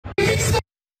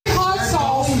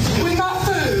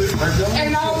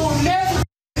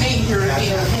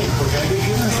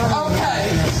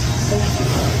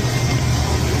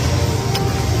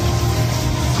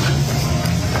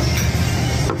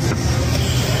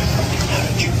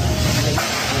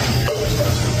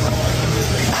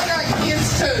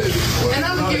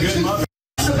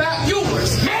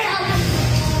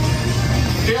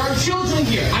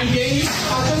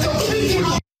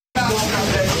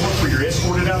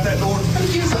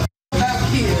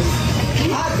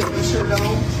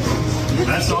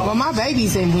My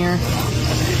baby's in here.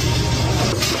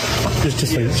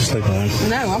 Just leave it alone.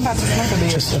 No, I'm about to smoke a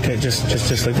bit. Just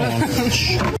leave it alone.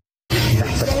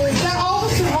 Is that all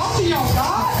the Sriracha y'all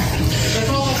got?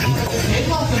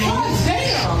 God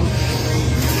damn!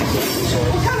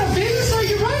 What kind of business are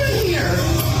you running here?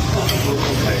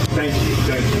 Thank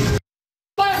you.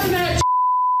 Laughing at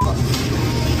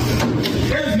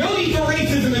There's no need for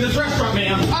racism in this restaurant,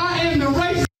 ma'am. I am the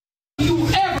racist you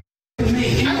ever with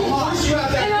me. I will push you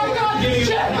out that And I've got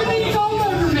Japanese all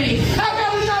over me. I've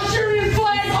got a Nigerian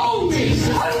flag on me.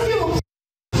 I don't give a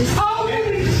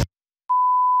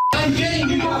I'm getting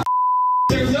you.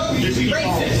 There's no need to be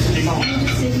racist.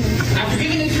 After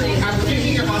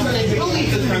giving your boss a will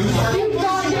leave this room. You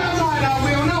goddamn right I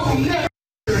will. No, I'm never.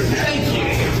 Thank you.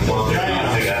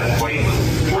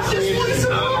 I just wanted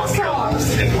some hot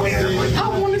sauce.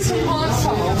 I wanted some hot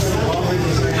sauce.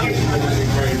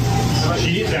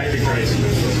 She is acting crazy.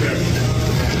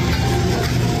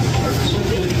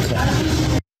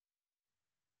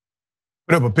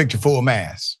 Put up a picture full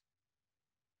mass.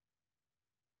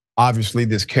 Obviously,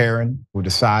 this Karen who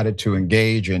decided to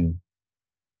engage in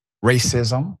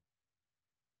racism,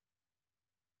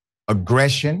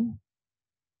 aggression,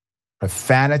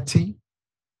 profanity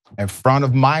in front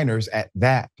of minors at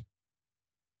that.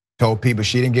 Told people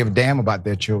she didn't give a damn about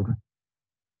their children.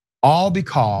 All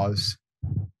because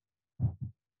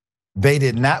they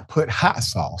did not put hot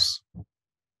sauce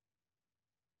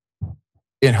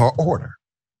in her order.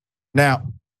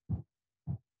 Now,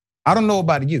 I don't know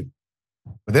about you,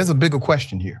 but there's a bigger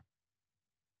question here.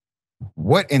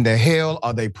 What in the hell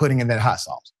are they putting in that hot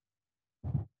sauce?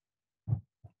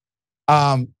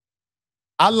 I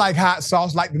like hot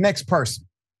sauce like the next person,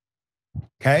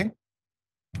 okay?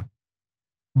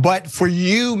 But for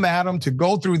you, madam, to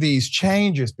go through these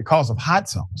changes because of hot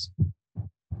sauce,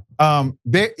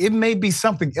 it may be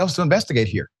something else to investigate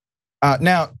here.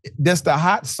 Now, does the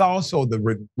hot sauce or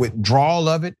the withdrawal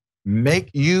of it make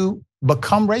you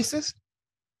become racist?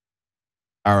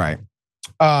 All right,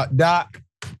 Doc,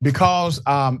 because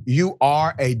you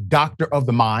are a doctor of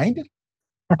the mind,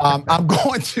 I'm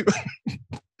going to,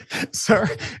 sir,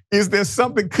 is there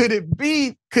something, could it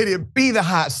be the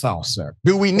hot sauce, sir?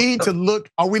 Do we need to look,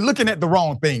 are we looking at the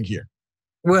wrong thing here?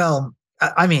 Well,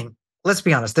 I mean, let's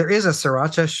be honest, there is a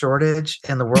sriracha shortage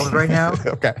in the world right now.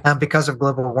 Okay. Because of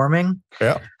global warming.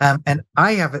 Yeah. And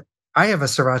I have a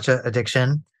sriracha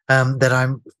addiction that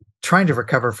I'm trying to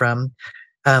recover from.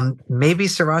 Maybe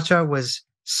sriracha was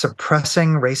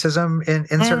suppressing racism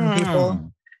in certain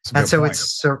people. And so point.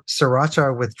 it's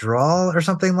sriracha withdrawal or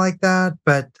something like that.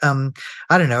 But I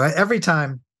don't know. Every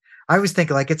time I always think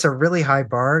like it's a really high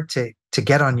bar to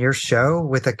get on your show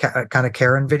with a kind of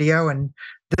Karen video. And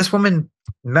this woman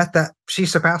met that. She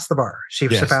surpassed the bar.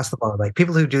 Surpassed the bar. Like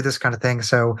people who do this kind of thing.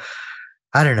 So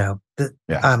I don't know.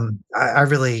 I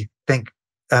really think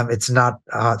it's not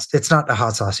a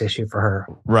hot sauce issue for her.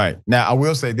 Right. Now, I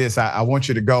will say this. I want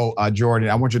you to go, Jordan.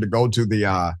 I want you to go to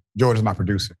the, Jordan's my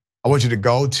producer. I want you to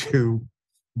go to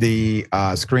the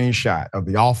screenshot of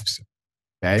the officer,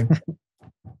 okay?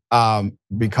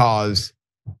 Because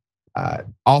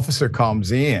officer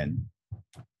comes in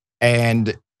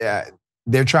and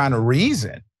they're trying to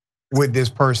reason with this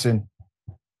person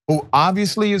who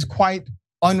obviously is quite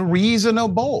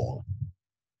unreasonable.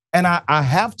 And I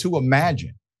have to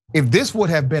imagine if this would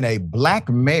have been a black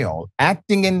male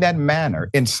acting in that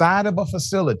manner inside of a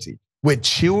facility with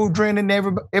children and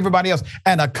everybody else,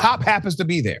 and a cop happens to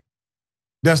be there,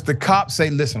 does the cop say,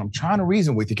 listen, I'm trying to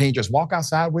reason with you. Can you just walk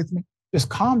outside with me? Just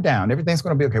calm down. Everything's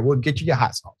gonna be okay. We'll get you your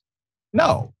hot sauce.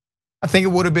 No, I think it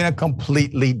would have been a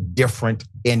completely different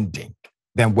ending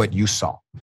than what you saw.